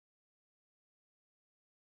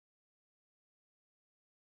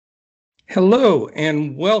Hello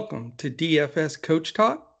and welcome to DFS Coach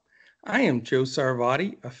Talk. I am Joe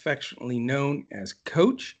Sarvati, affectionately known as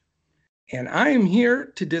Coach, and I am here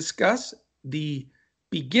to discuss the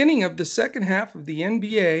beginning of the second half of the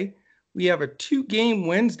NBA. We have a two-game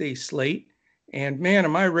Wednesday slate, and man,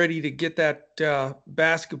 am I ready to get that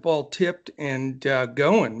basketball tipped and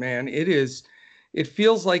going, man. It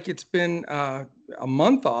feels like it's been a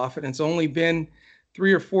month off, and it's only been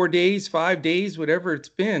 3 or 4 days, 5 days, whatever it's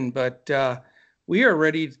been. But we are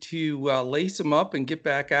ready to lace them up and get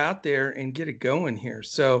back out there and get it going here.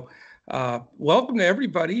 So, welcome to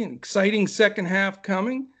everybody. An exciting second half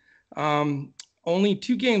coming. Only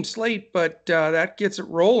two-game slate, but that gets it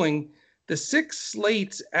rolling. The six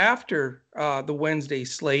slates after the Wednesday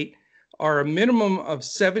slate are a minimum of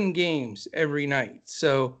 7 games every night.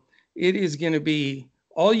 So it is going to be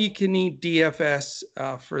all you can eat DFS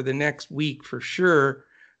for the next week for sure,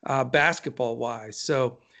 basketball wise.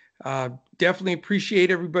 So definitely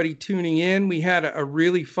appreciate everybody tuning in. We had a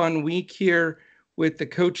really fun week here with the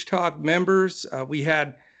Coach Talk members. We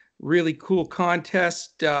had really cool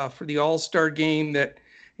contest for the All-Star game that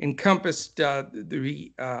encompassed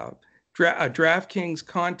the DraftKings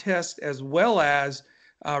contest as well as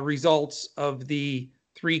results of the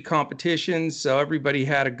 3 competitions. So everybody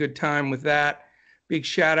had a good time with that. Big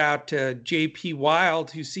shout out to JP Wild,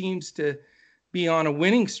 who seems to be on a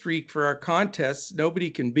winning streak for our contests. Nobody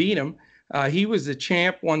can beat him. He was the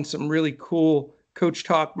champ, won some really cool Coach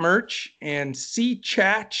Talk merch. And C.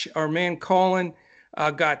 Chatch, our man Colin,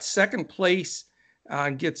 got second place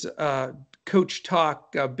and gets a Coach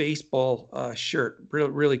Talk baseball shirt.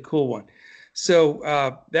 Really cool one.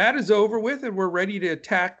 So that is over with, and we're ready to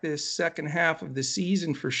attack this second half of the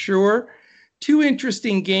season for sure. Two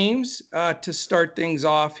interesting games to start things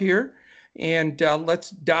off here, and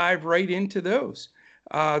let's dive right into those.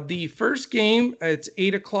 The first game, it's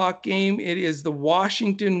 8 o'clock game. It is the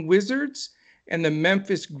Washington Wizards and the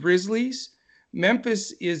Memphis Grizzlies.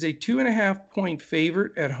 Memphis is a 2.5-point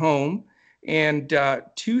favorite at home, and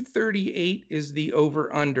 238 is the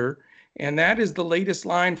over-under. And that is the latest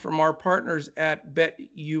line from our partners at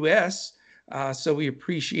BetUS. So we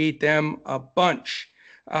appreciate them a bunch.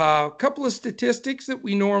 A couple of statistics that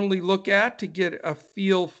we normally look at to get a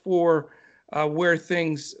feel for where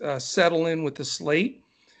things settle in with the slate.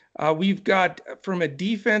 We've got, from a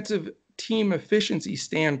defensive team efficiency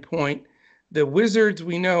standpoint, the Wizards,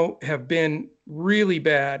 we know, have been really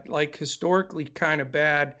bad, like historically kind of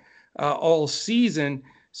bad all season.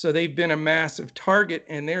 So they've been a massive target,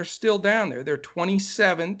 and they're still down there. They're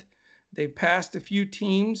 27th. They've passed a few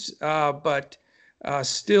teams, but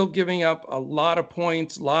still giving up a lot of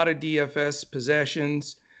points, a lot of DFS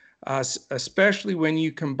possessions, especially when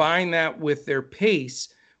you combine that with their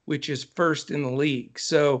pace, which is first in the league.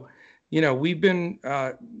 So, we've been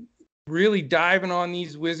really diving on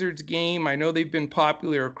these Wizards game. I know they've been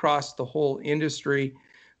popular across the whole industry,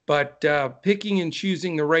 but picking and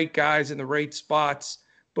choosing the right guys in the right spots,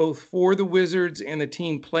 both for the Wizards and the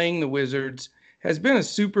team playing the Wizards, has been a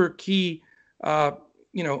super key,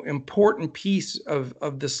 important piece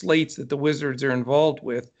of the slates that the Wizards are involved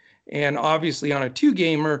with. And obviously on a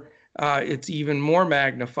two-gamer, it's even more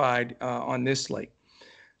magnified on this slate.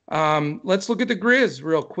 Let's look at the Grizz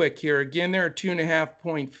real quick here. Again, they're a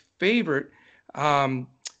 2.5-point favorite.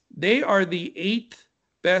 They are the 8th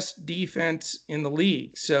best defense in the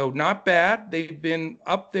league. So not bad. They've been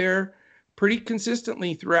up there pretty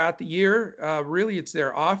consistently throughout the year. Really, it's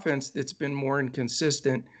their offense that's been more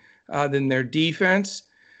inconsistent than their defense.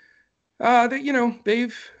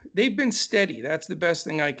 They've been steady. That's the best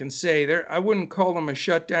thing I can say. I wouldn't call them a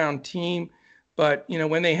shutdown team, but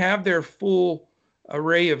when they have their full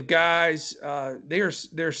array of guys,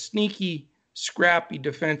 they're sneaky, scrappy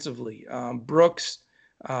defensively. Brooks,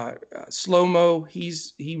 slow-mo,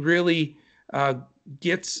 he really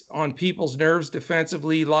gets on people's nerves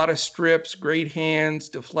defensively. A lot of strips, great hands,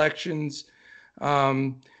 deflections.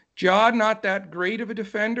 Ja, not that great of a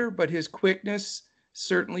defender, but his quickness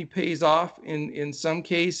certainly pays off in some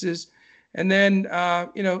cases. And then,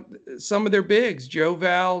 some of their bigs. Joe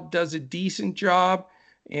Val does a decent job,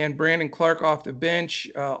 and Brandon Clark off the bench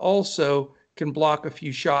also can block a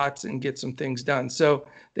few shots and get some things done. So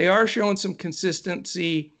they are showing some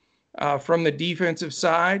consistency from the defensive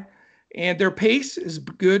side, and their pace is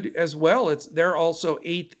good as well. They're also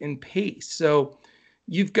 8th in pace. So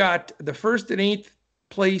you've got the 1st and 8th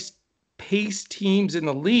place pace teams in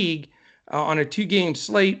the league on a 2-game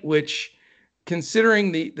slate, which,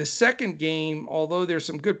 considering the second game, although there's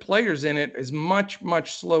some good players in it, is much,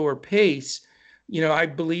 much slower pace. I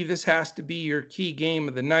believe this has to be your key game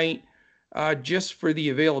of the night. just for the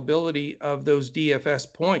availability of those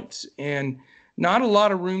DFS points, and not a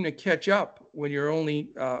lot of room to catch up when you're only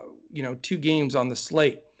 2 games on the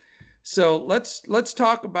slate. So let's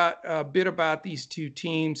talk about a bit about these two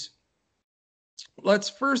teams. Let's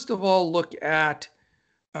first of all look at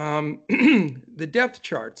the depth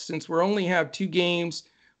charts. Since we only have 2 games,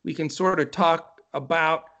 we can sort of talk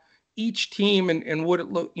about each team and what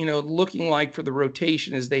it looking like for the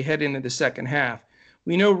rotation as they head into the second half.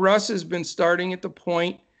 We know Russ has been starting at the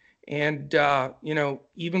point and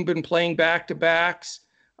even been playing back-to-backs.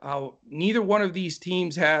 Neither one of these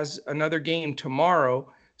teams has another game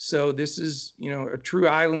tomorrow, so this is a true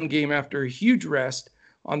island game after a huge rest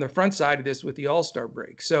on the front side of this with the All-Star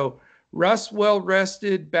break. So Russ well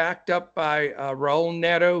rested, backed up by Raul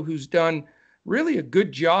Neto, who's done really a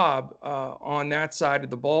good job on that side of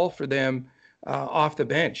the ball for them off the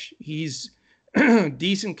bench. He's a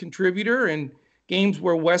decent contributor, and games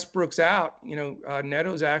where Westbrook's out,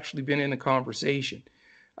 Neto's actually been in the conversation.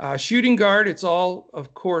 Shooting guard, it's all,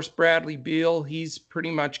 of course, Bradley Beal. He's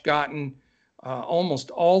pretty much gotten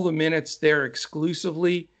almost all the minutes there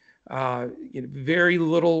exclusively. Very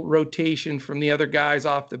little rotation from the other guys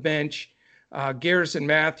off the bench. Garrison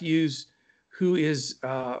Matthews, who is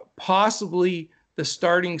possibly the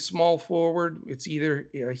starting small forward. It's either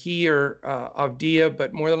he or Avdia,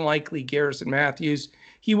 but more than likely Garrison Matthews.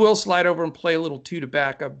 He will slide over and play a little 2 to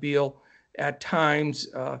back up Beal at times,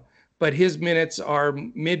 but his minutes are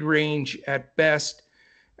mid-range at best.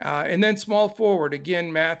 And then small forward,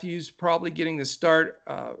 again, Matthews probably getting the start.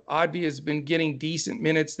 Avdia has been getting decent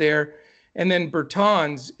minutes there. And then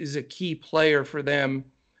Bertans is a key player for them.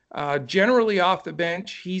 Generally off the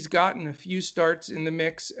bench, he's gotten a few starts in the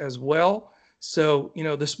mix as well. So,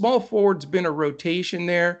 the small forward's been a rotation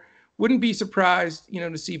there. Wouldn't be surprised,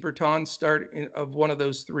 to see Bertans start of one of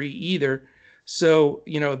those 3 either. So,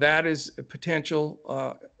 that is a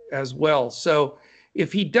potential as well. So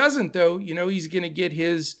if he doesn't, though, he's going to get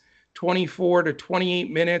his 24 to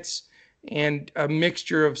 28 minutes and a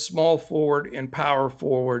mixture of small forward and power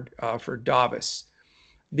forward for Davis.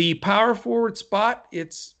 The power forward spot,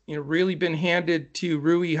 it's really been handed to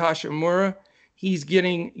Rui Hachimura. He's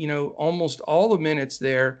getting almost all the minutes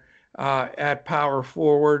there at power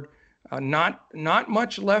forward. Not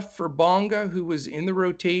much left for Bonga, who was in the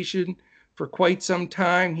rotation for quite some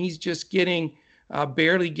time. He's just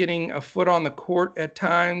barely getting a foot on the court at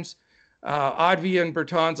times. Avdia and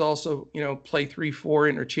Bertans also play 3-4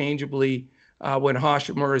 interchangeably when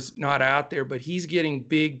Hachimura is not out there, but he's getting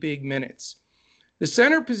big minutes. The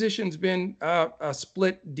center position's been a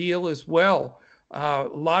split deal as well. A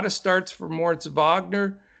lot of starts for Moritz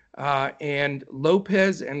Wagner and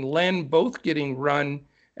Lopez and Len both getting run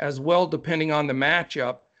as well, depending on the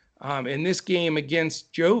matchup. In this game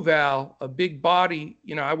against Joval, a big body,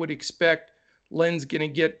 I would expect Len's going to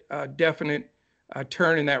get a definite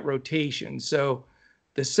turn in that rotation. So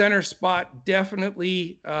the center spot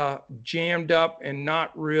definitely jammed up and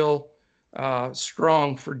not real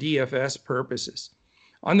strong for DFS purposes.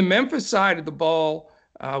 On the Memphis side of the ball,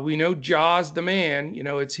 we know Ja's the man.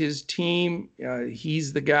 It's his team.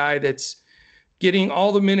 He's the guy that's getting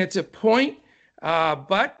all the minutes at point.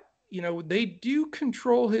 But they do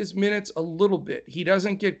control his minutes a little bit. He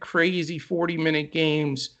doesn't get crazy 40-minute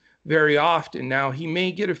games very often. Now, he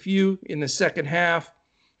may get a few in the second half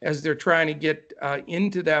as they're trying to get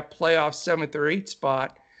into that playoff 7th or 8th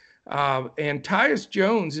spot. And Tyus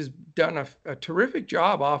Jones has done a terrific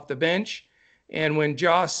job off the bench. And when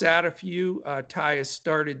Ja sat a few, Tyus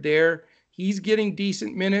started there. He's getting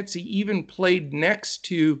decent minutes. He even played next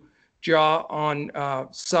to Ja on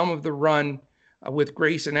some of the run with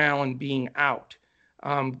Grayson Allen being out.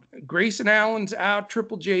 Grayson Allen's out.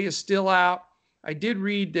 Triple J is still out. I did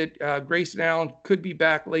read that Grayson Allen could be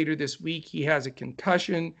back later this week. He has a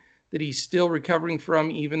concussion that he's still recovering from,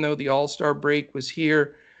 even though the All-Star break was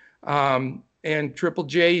here. And Triple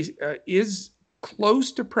J is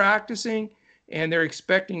close to practicing, and they're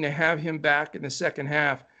expecting to have him back in the second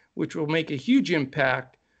half, which will make a huge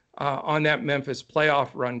impact on that Memphis playoff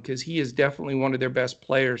run, because he is definitely one of their best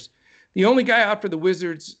players. The only guy out for the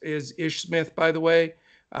Wizards is Ish Smith, by the way,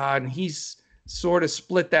 and he's sort of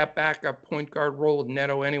split that backup point guard role with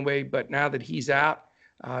Neto anyway, but now that he's out,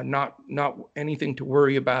 not anything to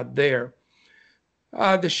worry about there.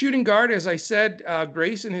 The shooting guard, as I said,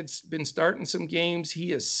 Grayson has been starting some games.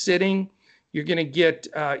 He is sitting. You're going to get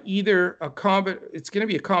it's going to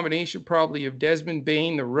be a combination probably of Desmond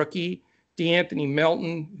Bane, the rookie, DeAnthony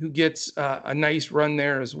Melton, who gets a nice run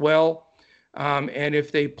there as well. And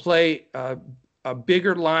if they play a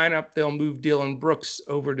bigger lineup, they'll move Dylan Brooks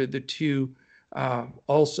over to the 2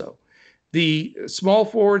 also. The small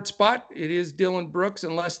forward spot, it is Dillon Brooks,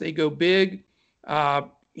 unless they go big.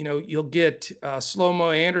 You'll get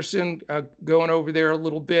Slow-Mo Anderson going over there a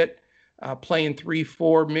little bit, playing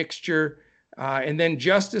 3-4 mixture. And then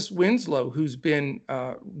Justice Winslow, who's been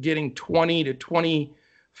getting 20 to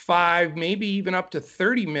 25, maybe even up to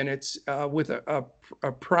 30 minutes with a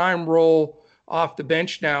prime role off the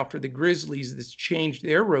bench now for the Grizzlies that's changed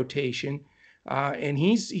their rotation. And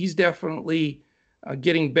he's definitely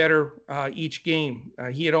getting better each game.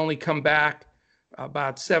 He had only come back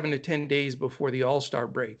about 7 to 10 days before the All-Star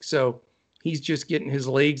break. So he's just getting his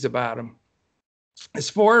legs about him. As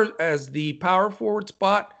far as the power forward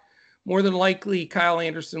spot, more than likely Kyle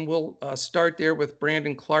Anderson will start there with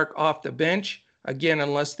Brandon Clarke off the bench, again,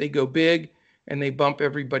 unless they go big and they bump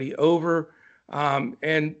everybody over.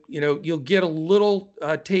 And you'll get a little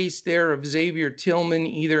taste there of Xavier Tillman,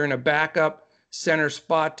 either in a backup center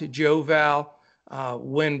spot to Joe Val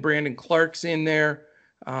when Brandon Clarke's in there.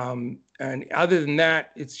 And other than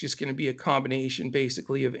that, it's just going to be a combination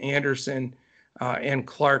basically of Anderson and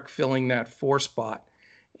Clarke filling that 4 spot.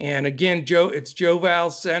 And again, it's Joe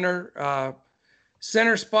Val's center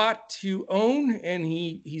spot to own, and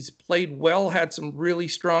he's played well, had some really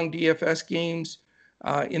strong DFS games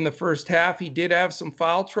in the first half. He did have some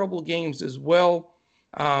foul trouble games as well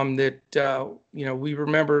we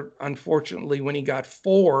remember, unfortunately, when he got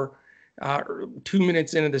 4 2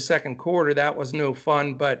 minutes into the second quarter. That was no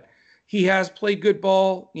fun, but he has played good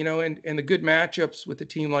ball, and the good matchups with a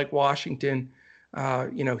team like Washington.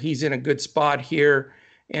 He's in a good spot here.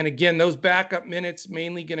 And again, those backup minutes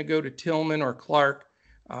mainly going to go to Tillman or Clarke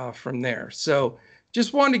from there. So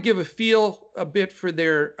just wanted to give a feel a bit for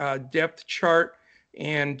their depth chart.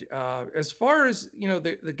 And as far as,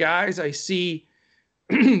 the guys I see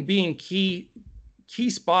being key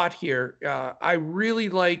spot here, I really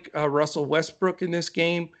like Russell Westbrook in this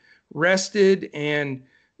game. Rested and,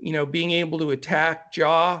 being able to attack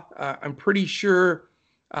Ja. I'm pretty sure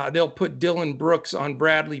they'll put Dillon Brooks on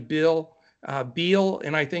Bradley Beal,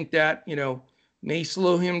 and I think that, may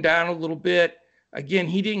slow him down a little bit. Again,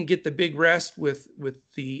 he didn't get the big rest with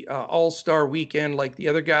the All-Star weekend like the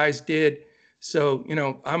other guys did. So,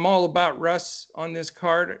 I'm all about Russ on this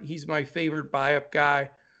card. He's my favorite buy-up guy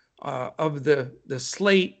of the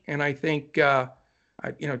slate. And I think,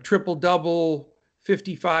 triple-double,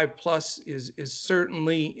 55 plus is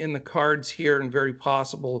certainly in the cards here and very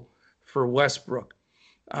possible for Westbrook.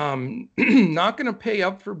 Not going to pay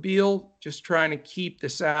up for Beal, just trying to keep the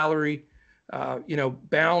salary,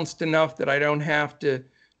 balanced enough that I don't have to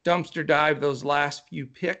dumpster dive those last few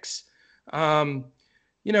picks.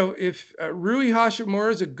 If Rui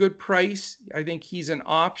Hachimura is a good price, I think he's an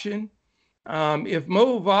option. If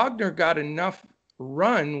Mo Wagner got enough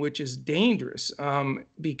run, which is dangerous,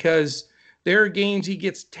 because there are games he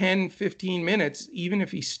gets 10, 15 minutes, even if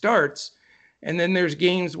he starts. And then there's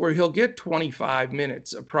games where he'll get 25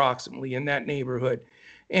 minutes approximately in that neighborhood.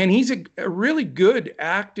 And he's a really good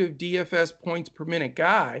active DFS points per minute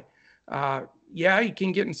guy. He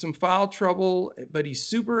can get in some foul trouble, but he's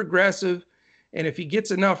super aggressive. And if he gets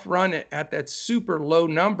enough run at that super low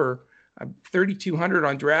number, 3,200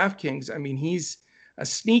 on DraftKings, I mean, he's a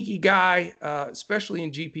sneaky guy, especially in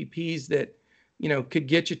GPPs that, could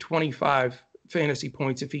get you 25 fantasy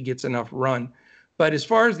points if he gets enough run. But as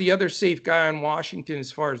far as the other safe guy on Washington,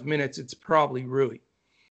 as far as minutes, it's probably Rui.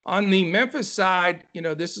 On the Memphis side,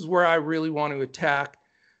 this is where I really want to attack,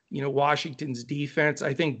 Washington's defense.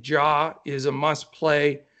 I think Ja is a must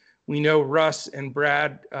play. We know Russ and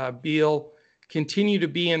Brad Beal continue to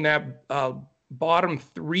be in that bottom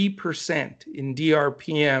 3% in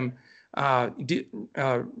DRPM,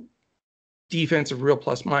 defensive real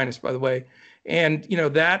plus minus, by the way. And,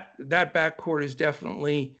 that backcourt is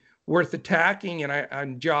definitely worth attacking,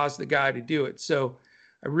 and Ja's the guy to do it. So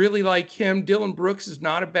I really like him. Dillon Brooks is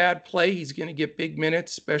not a bad play. He's going to get big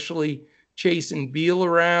minutes, especially chasing Beal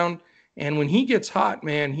around. And when he gets hot,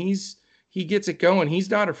 man, he gets it going.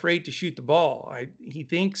 He's not afraid to shoot the ball. He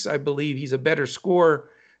thinks, I believe, he's a better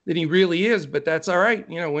scorer than he really is, but that's all right.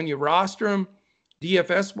 When you roster him,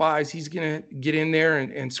 DFS-wise, he's going to get in there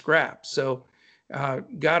and scrap. So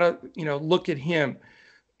gotta, look at him.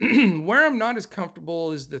 Where I'm not as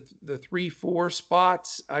comfortable is the 3-4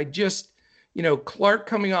 spots. I just, Clarke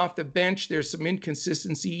coming off the bench, there's some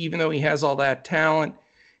inconsistency, even though he has all that talent.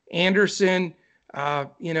 Anderson,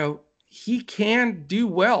 he can do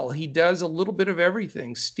well. He does a little bit of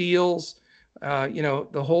everything, steals,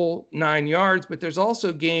 the whole 9 yards, but there's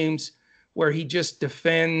also games where he just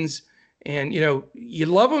defends. And, you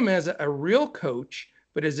love him as a real coach,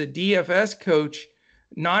 but as a DFS coach,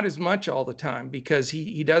 not as much all the time, because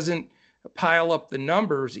he doesn't pile up the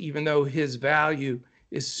numbers, even though his value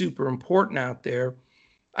is super important out there.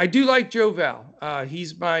 I do like Joe Val.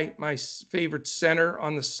 He's my favorite center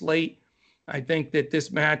on the slate. I think that this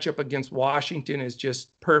matchup against Washington is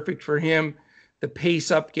just perfect for him. The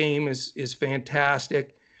pace-up game is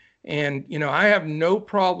fantastic. And, I have no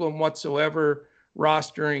problem whatsoever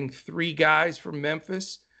rostering 3 guys from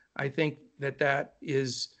Memphis. I think that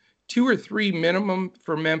is 2 or 3 minimum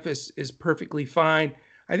for Memphis is perfectly fine.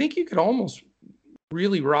 I think you could almost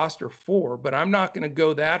really roster 4, but I'm not going to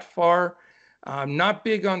go that far. I'm not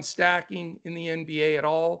big on stacking in the NBA at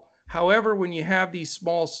all. However, when you have these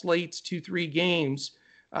small slates, 2-3 games,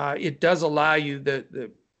 it does allow you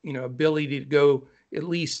the ability to go at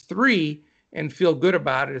least 3 and feel good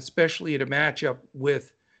about it, especially at a matchup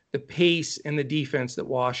with the pace and the defense that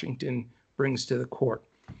Washington brings to the court.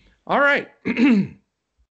 All right,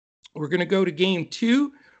 we're going to go to game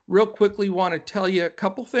 2. Real quickly, want to tell you a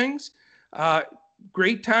couple things.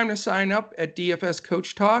 Great time to sign up at DFS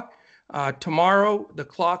Coach Talk. Tomorrow, the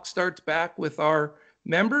clock starts back with our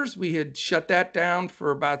members. We had shut that down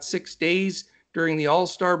for about 6 days during the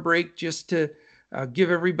All-Star break just to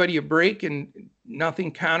give everybody a break, and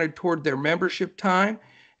nothing counted toward their membership time.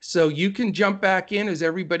 So you can jump back in as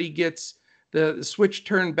everybody gets the switch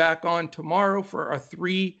turned back on tomorrow for a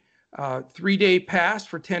 3-day pass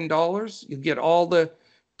for $10. You get all the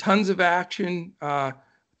tons of action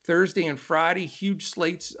Thursday and Friday, huge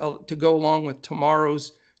slates to go along with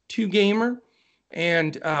tomorrow's 2-gamer.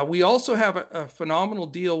 And we also have a phenomenal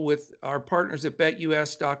deal with our partners at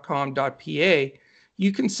betus.com.pa.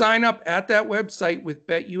 You can sign up at that website with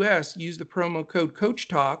BetUS, use the promo code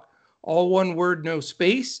CoachTalk, all one word, no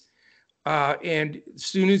space. And as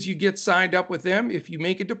soon as you get signed up with them, if you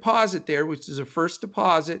make a deposit there, which is a first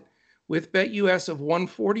deposit with BetUS of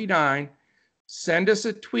 $149, send us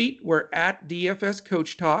a tweet. We're at DFS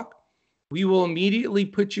Coach Talk. We will immediately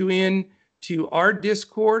put you in to our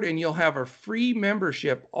Discord, and you'll have a free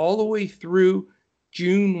membership all the way through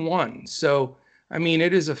June 1. So, I mean,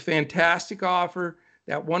 it is a fantastic offer.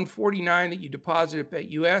 That $149 that you deposit at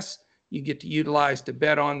BetUS, you get to utilize to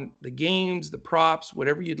bet on the games, the props,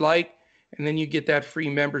 whatever you'd like, and then you get that free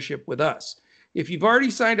membership with us. If you've already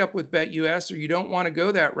signed up with BetUS or you don't want to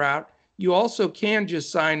go that route, you also can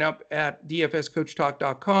just sign up at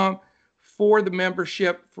dfscoachtalk.com for the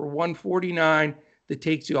membership for $149 that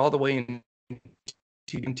takes you all the way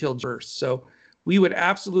until first. So we would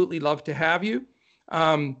absolutely love to have you.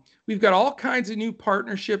 We've got all kinds of new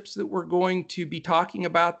partnerships that we're going to be talking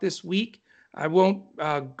about this week. I won't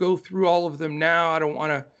go through all of them now. I don't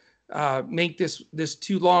want to make this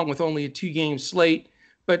too long with only a 2-game slate,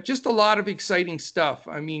 but just a lot of exciting stuff.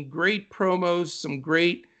 I mean, great promos, some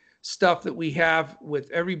great stuff that we have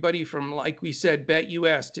with everybody from, like we said,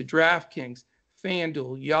 BetUS to DraftKings,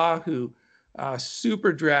 FanDuel, Yahoo,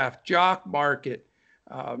 Super Draft, Jock Market,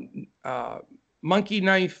 Monkey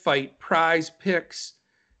Knife Fight, Prize Picks,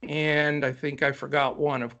 and I think I forgot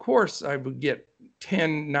one. Of course, I would get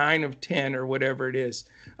 9 of 10 or whatever it is.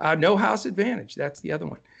 No House Advantage, that's the other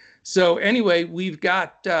one. So anyway, we've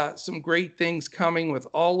got some great things coming with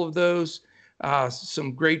all of those,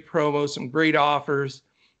 some great promos, some great offers.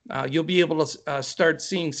 You'll be able to start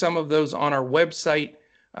seeing some of those on our website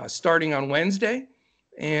starting on Wednesday,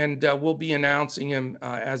 and we'll be announcing them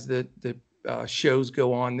as the shows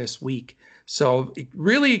go on this week. So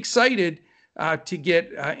really excited to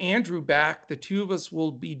get Andrew back. The two of us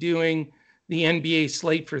will be doing the NBA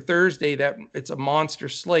slate for Thursday. That it's a monster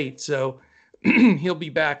slate, so he'll be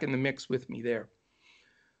back in the mix with me there.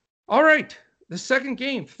 All right, the second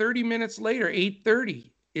game, 30 minutes later,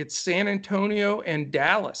 8:30. It's San Antonio and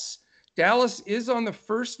Dallas. Dallas is on the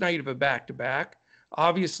first night of a back-to-back.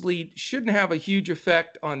 Obviously, shouldn't have a huge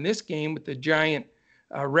effect on this game with the giant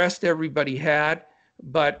rest everybody had.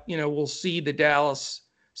 But, we'll see the Dallas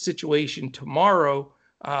situation tomorrow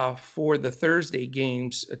for the Thursday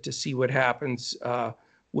games to see what happens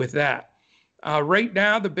with that. Right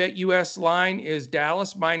now, the BetUS line is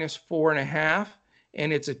Dallas minus 4.5,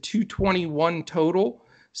 and it's a 221 total.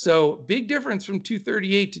 So big difference from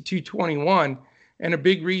 238 to 221, and a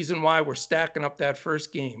big reason why we're stacking up that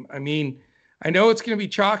first game. I mean, I know it's going to be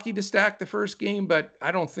chalky to stack the first game, but I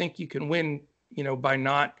don't think you can win, by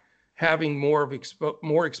not having more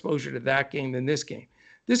exposure to that game than this game.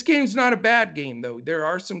 This game's not a bad game, though. There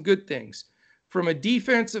are some good things. From a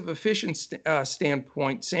defensive efficiency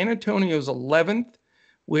standpoint, San Antonio's 11th,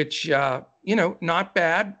 which, not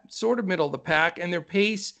bad, sort of middle of the pack, and their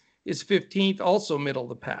pace is 15th, also middle of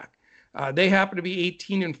the pack. They happen to be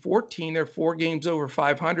 18-14. They're 4 games over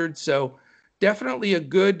 500, so definitely a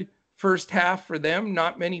good first half for them.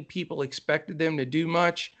 Not many people expected them to do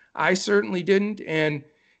much. I certainly didn't. And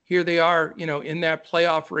here they are, in that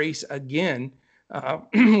playoff race again,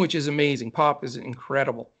 which is amazing. Pop is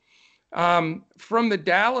incredible. From the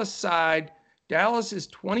Dallas side, Dallas is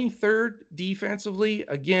 23rd defensively.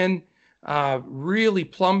 Again, really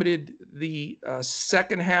plummeted the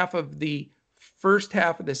second half of the first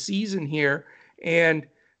half of the season here. And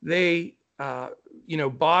they,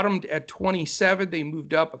 bottomed at 27. They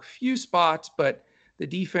moved up a few spots, but the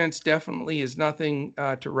defense definitely is nothing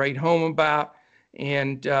to write home about.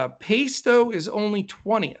 And pace, though, is only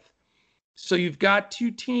 20th. So you've got two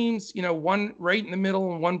teams, one right in the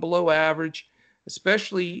middle and one below average,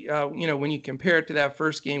 especially, when you compare it to that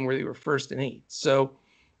first game where they were first and 8. So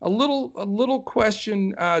a little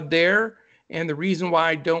question there. And the reason why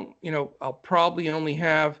I don't, I'll probably only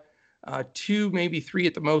have 2, maybe 3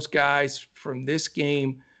 at the most guys from this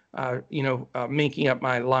game, making up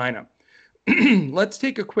my lineup. Let's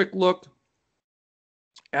take a quick look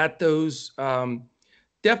at those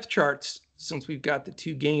depth charts, since we've got the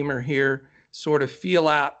 2-gamer here, sort of feel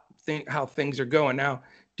out how things are going. Now,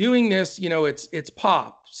 doing this, it's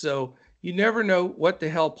Pop, so you never know what the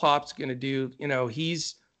hell Pop's going to do.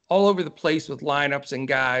 He's all over the place with lineups and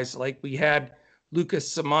guys. Like we had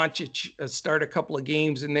Lucas Samancic start a couple of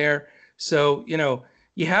games in there. So,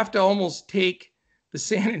 you have to almost take the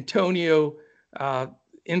San Antonio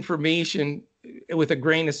information with a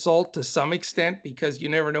grain of salt to some extent, because you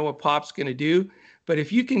never know what Pop's going to do. But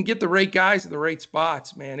if you can get the right guys in the right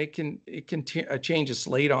spots, man, it can change a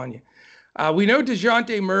slate on you. We know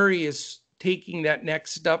DeJounte Murray is taking that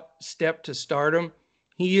next step to stardom.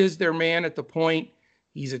 He is their man at the point.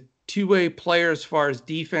 He's a two-way player as far as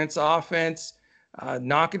defense, offense,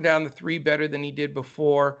 knocking down the three better than he did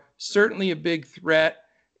before. Certainly a big threat,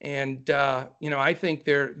 and I think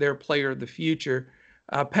they're player of the future.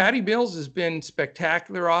 Patty Mills has been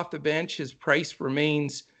spectacular off the bench. His price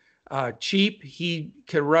remains cheap. He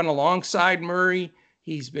could run alongside Murray.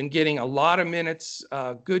 He's been getting a lot of minutes,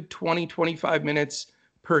 good 20, 25 minutes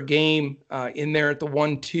per game in there at the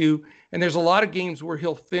 1-2. And there's a lot of games where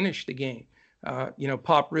he'll finish the game.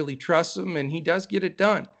 Pop really trusts him, and he does get it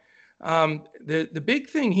done. The big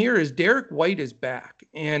thing here is Derek White is back,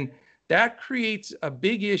 and that creates a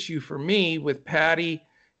big issue for me with Patty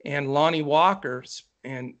and Lonnie Walker,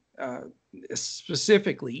 and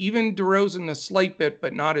specifically, even DeRozan a slight bit,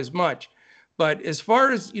 but not as much. But as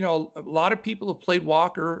far as, a lot of people have played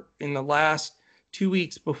Walker in the last 2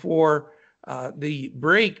 weeks before the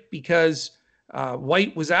break, because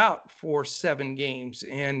White was out for 7 games,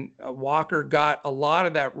 and Walker got a lot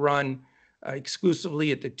of that run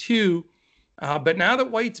exclusively at the 2. But now that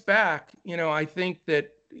White's back, I think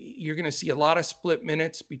that you're going to see a lot of split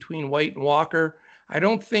minutes between White and Walker. I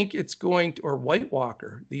don't think it's going to, or White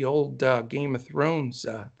Walker, the old Game of Thrones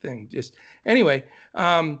thing. Just anyway,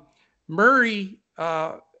 Murray,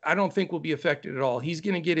 I don't think will be affected at all. He's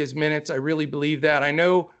going to get his minutes. I really believe that. I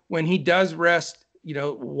know when he does rest,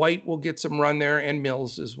 White will get some run there, and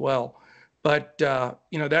Mills as well. But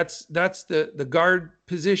that's the guard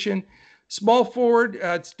position. Small forward,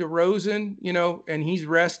 it's DeRozan, and he's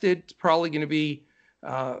rested. It's probably going to be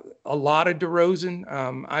a lot of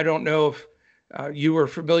DeRozan. I don't know if you were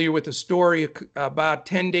familiar with the story. About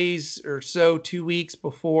 10 days or so, 2 weeks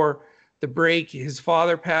before the break, his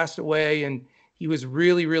father passed away, and he was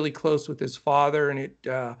really, really close with his father, and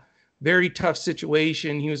it very tough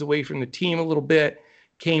situation. He was away from the team a little bit,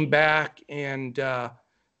 came back, and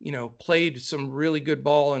played some really good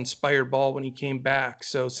ball, inspired ball when he came back.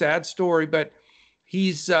 So sad story, but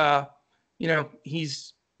he's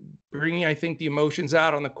he's bringing, I think, the emotions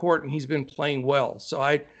out on the court, and he's been playing well.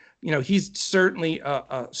 So he's certainly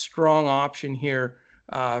a strong option here,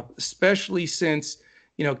 especially since,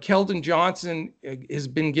 Keldon Johnson has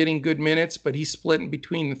been getting good minutes, but he's splitting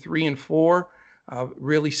between the 3 and 4,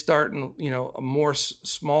 really starting, a more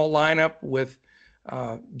small lineup with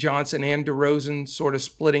Johnson and DeRozan sort of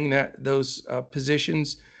splitting those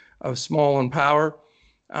positions of small and power.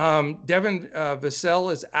 Devin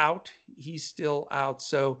Vassell is out. He's still out,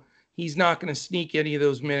 so he's not going to sneak any of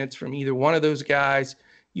those minutes from either one of those guys.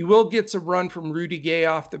 You will get some run from Rudy Gay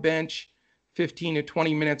off the bench, 15 to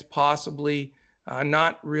 20 minutes possibly.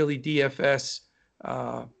 Not really DFS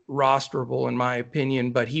rosterable in my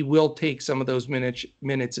opinion, but he will take some of those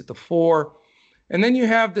minutes at the 4. And then you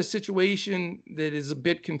have the situation that is a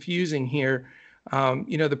bit confusing here.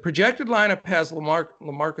 The projected lineup has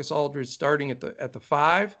LaMarcus Aldridge starting at the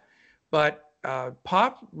 5, but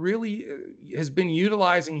Pop really has been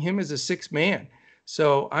utilizing him as a 6th man.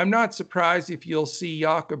 So I'm not surprised if you'll see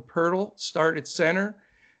Jakob Poeltl start at center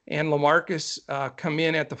and LaMarcus come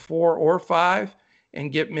in at the 4 or 5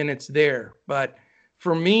 and get minutes there. But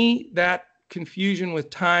for me, that confusion with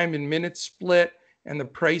time and minutes split and the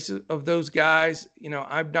price of those guys,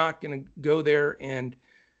 I'm not going to go there and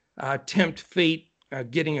tempt fate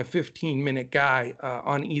getting a 15-minute guy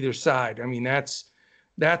on either side. I mean, that's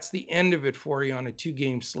the end of it for you on a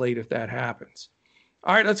 2-game slate if that happens.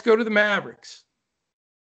 All right, let's go to the Mavericks.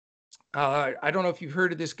 I don't know if you've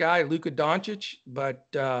heard of this guy, Luka Doncic, but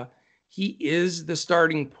he is the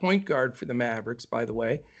starting point guard for the Mavericks, by the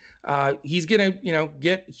way. He's going to,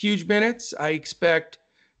 get huge minutes. I expect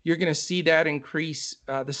you're going to see that increase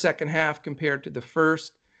the second half compared to the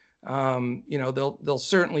first. They'll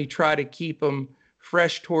certainly try to keep him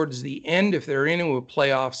fresh towards the end if they're into a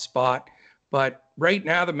playoff spot. But right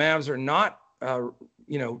now, the Mavs are not,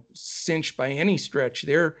 cinched by any stretch.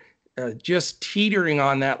 They're just teetering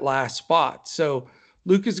on that last spot. So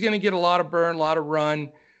Luka's going to get a lot of burn, a lot of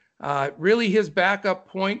run. Really, his backup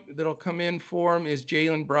point that'll come in for him is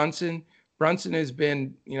Jalen Brunson. Brunson has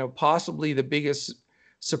been, possibly the biggest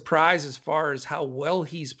surprise as far as how well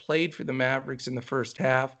he's played for the Mavericks in the first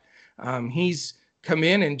half. He's come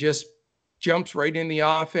in and just jumps right in the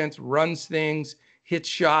offense, runs things, hits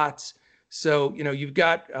shots. So, you've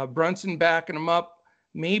got Brunson backing him up,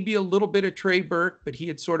 maybe a little bit of Trey Burke, but he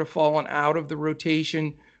had sort of fallen out of the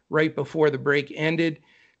rotation right before the break ended.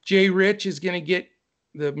 Jay Rich is going to get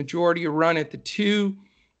the majority of run at the 2,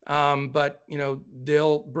 but,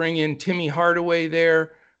 they'll bring in Timmy Hardaway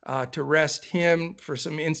there to rest him for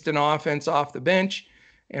some instant offense off the bench.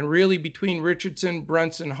 And really between Richardson,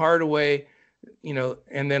 Brunson, Hardaway,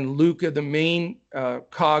 and then Luka, the main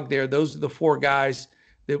cog there, those are the 4 guys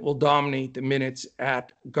that will dominate the minutes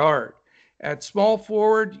at guard. At small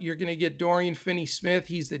forward, you're going to get Dorian Finney-Smith.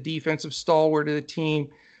 He's the defensive stalwart of the team.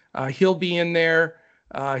 He'll be in there.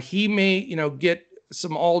 He may, get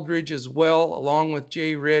some Aldridge as well, along with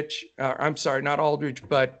Jay Rich. I'm sorry, not Aldridge,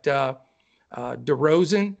 but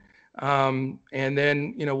DeRozan. And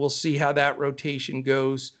then, we'll see how that rotation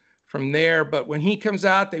goes from there. But when he comes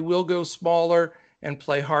out, they will go smaller and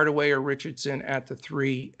play Hardaway or Richardson at the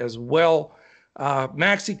 3 as well.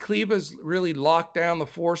 Maxi Kleber's really locked down the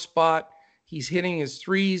 4 spot. He's hitting his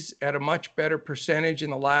threes at a much better percentage in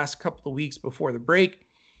the last couple of weeks before the break.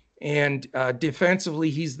 And defensively,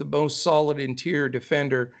 he's the most solid interior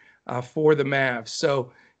defender for the Mavs.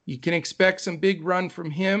 So you can expect some big run from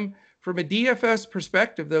him. From a DFS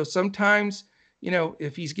perspective, though, sometimes,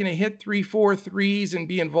 if he's going to hit 3-4 threes and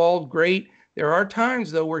be involved, great. There are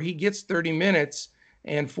times, though, where he gets 30 minutes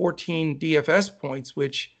and 14 DFS points,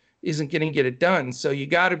 which isn't going to get it done. So you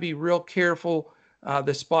got to be real careful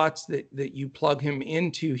the spots that you plug him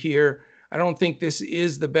into here. I don't think this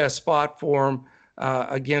is the best spot for him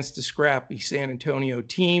against a scrappy San Antonio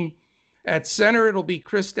team. At center, it'll be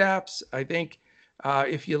Kristaps. I think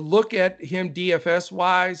if you look at him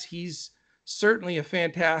DFS-wise, he's certainly a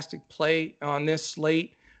fantastic play on this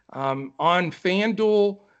slate. On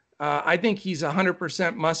FanDuel, I think he's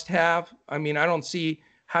 100% must-have. I mean, I don't see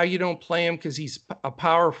how you don't play him because he's a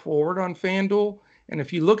power forward on FanDuel. And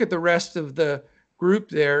if you look at the rest of the group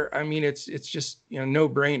there, I mean, it's just,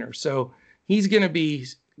 no-brainer. So he's going to be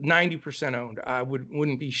 90% owned. I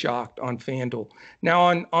wouldn't be shocked on FanDuel. Now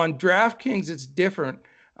on DraftKings, it's different.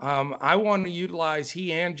 I want to utilize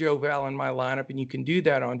he and Joe Val in my lineup, and you can do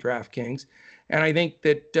that on DraftKings. And I think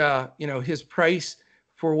that his price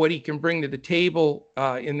for what he can bring to the table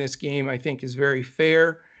in this game, I think, is very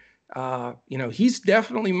fair. He's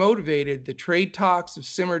definitely motivated. The trade talks have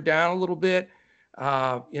simmered down a little bit.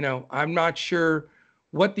 I'm not sure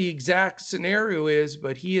what the exact scenario is,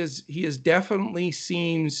 but he is definitely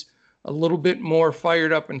seems a little bit more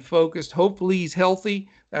fired up and focused. Hopefully he's healthy.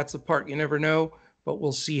 That's the part you never know, but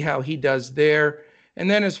we'll see how he does there. And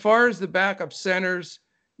then as far as the backup centers,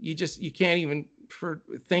 you can't even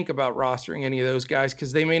think about rostering any of those guys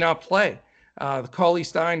because they may not play.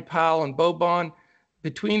 Cauley-Stein, Powell, and Boban,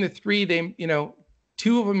 between the 3, they,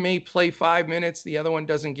 2 of them may play 5 minutes. The other one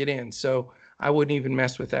doesn't get in. So I wouldn't even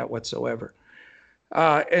mess with that whatsoever.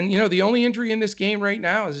 And the only injury in this game right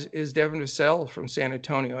now is Devin Vassell from San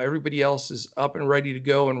Antonio. Everybody else is up and ready to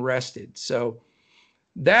go and rested. So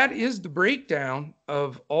that is the breakdown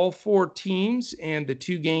of all 4 teams and the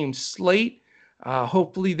 2-game slate.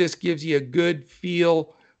 Hopefully this gives you a good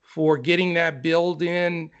feel for getting that build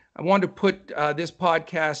in. I wanted to put this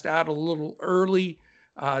podcast out a little early.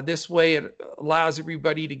 This way it allows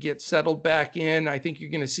everybody to get settled back in. I think you're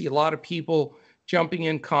going to see a lot of people jumping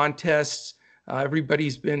in contests.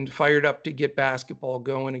 Everybody's been fired up to get basketball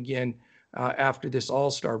going again after this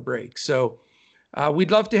All-Star break. So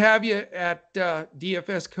we'd love to have you at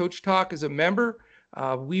DFS Coach Talk as a member.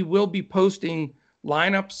 We will be posting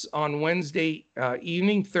lineups on Wednesday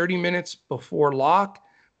evening, 30 minutes before lock.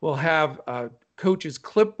 We'll have coach's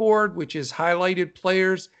clipboard, which is highlighted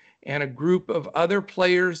players and a group of other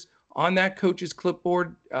players on that coach's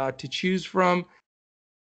clipboard to choose from.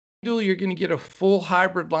 You're going to get a full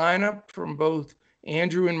hybrid lineup from both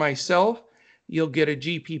Andrew and myself. You'll get a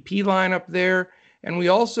GPP lineup there. And we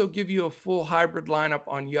also give you a full hybrid lineup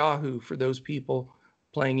on Yahoo for those people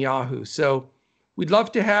playing Yahoo. So we'd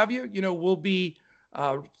love to have you. We'll be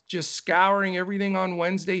just scouring everything on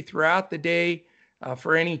Wednesday throughout the day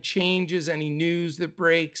for any changes, any news that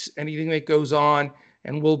breaks, anything that goes on.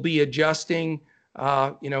 And we'll be adjusting,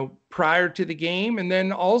 prior to the game. And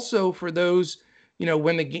then also for those,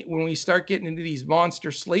 when we start getting into these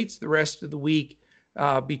monster slates the rest of the week,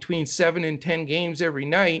 between 7 and 10 games every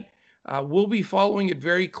night, we'll be following it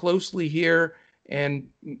very closely here and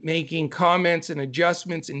making comments and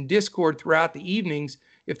adjustments in Discord throughout the evenings.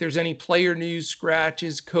 If there's any player news,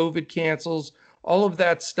 scratches, COVID cancels, all of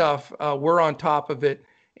that stuff, we're on top of it,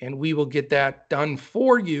 and we will get that done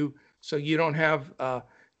for you so you don't have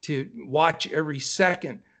to watch every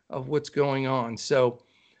second of what's going on. So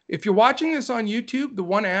if you're watching this on YouTube, the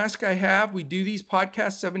one ask I have, we do these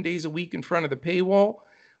podcasts 7 days a week in front of the paywall.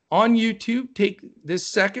 On YouTube, take this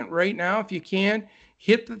second right now, if you can,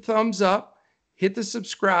 hit the thumbs up, hit the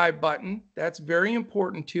subscribe button. That's very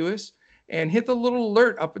important to us. And hit the little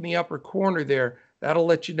alert up in the upper corner there. That'll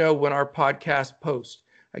let you know when our podcast posts.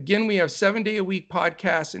 Again, we have 7 day a week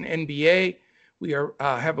podcasts in NBA. We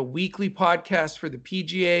have a weekly podcast for the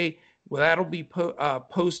PGA. Well, that'll be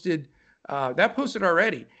posted. That posted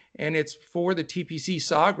already. And it's for the TPC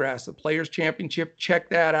Sawgrass, the Players Championship. Check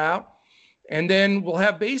that out. And then we'll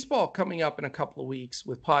have baseball coming up in a couple of weeks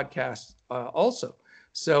with podcasts also.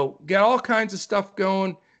 So get all kinds of stuff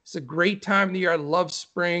going. It's a great time of the year. I love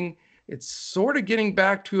spring. It's sort of getting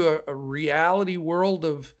back to a reality world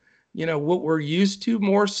of, what we're used to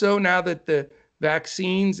more so now that the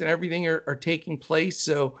vaccines and everything are taking place.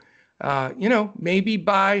 So, maybe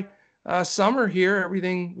by summer here,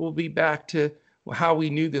 everything will be back to how we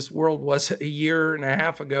knew this world was a year and a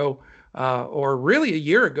half ago, or really a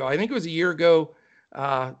year ago. I think it was a year ago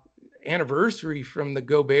anniversary from the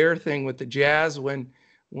Gobert thing with the Jazz when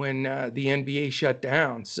the NBA shut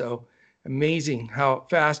down. So amazing how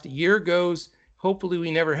fast a year goes. Hopefully we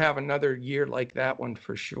never have another year like that one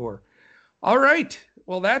for sure. All right.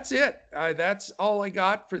 Well, that's it. That's all I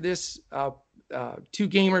got for this Two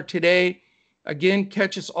Gamer today. Again,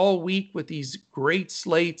 catch us all week with these great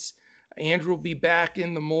slates. Andrew will be back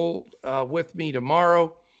in the mold with me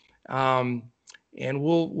tomorrow, and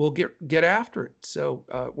we'll get after it.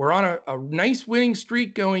 So we're on a nice winning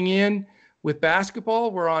streak going in with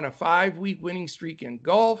basketball. We're on a 5-week winning streak in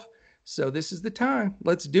golf. So this is the time.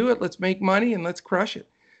 Let's do it. Let's make money and let's crush it.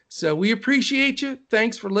 So we appreciate you.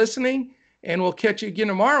 Thanks for listening, and we'll catch you again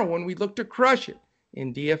tomorrow when we look to crush it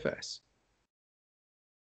in DFS.